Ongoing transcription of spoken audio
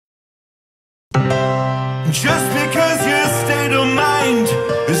Just because your state of mind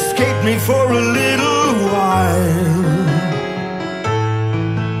escaped me for a little while.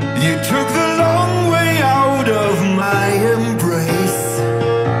 You took the long way out of my embrace.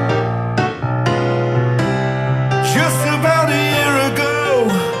 Just about a year ago,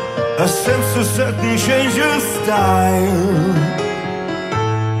 I sensed a certain change of style.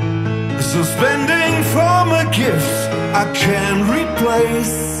 Suspending former gifts I can't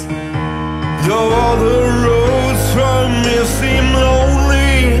replace. Though all the roads from you seem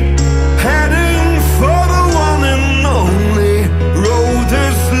lonely, heading for the one and only road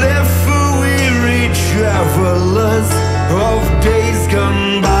that's left for weary travelers of days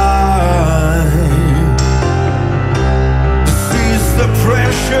gone by. Seize the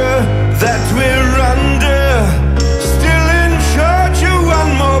pressure that we're under, still in charge of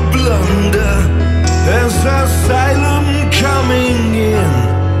one more blunder. There's asylum coming in,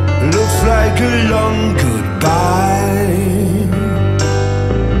 looks like a long goodbye.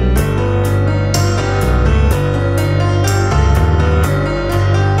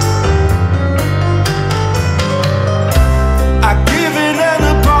 I give in and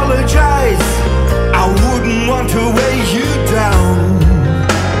apologize, I wouldn't want to weigh you down.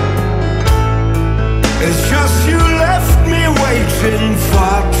 It's just you left me waiting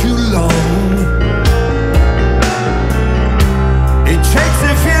far too long. It takes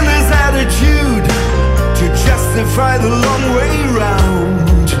a fearless attitude to justify the long way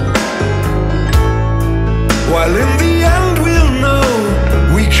round, while in the end we'll know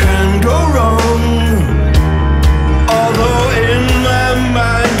we can go wrong. Although in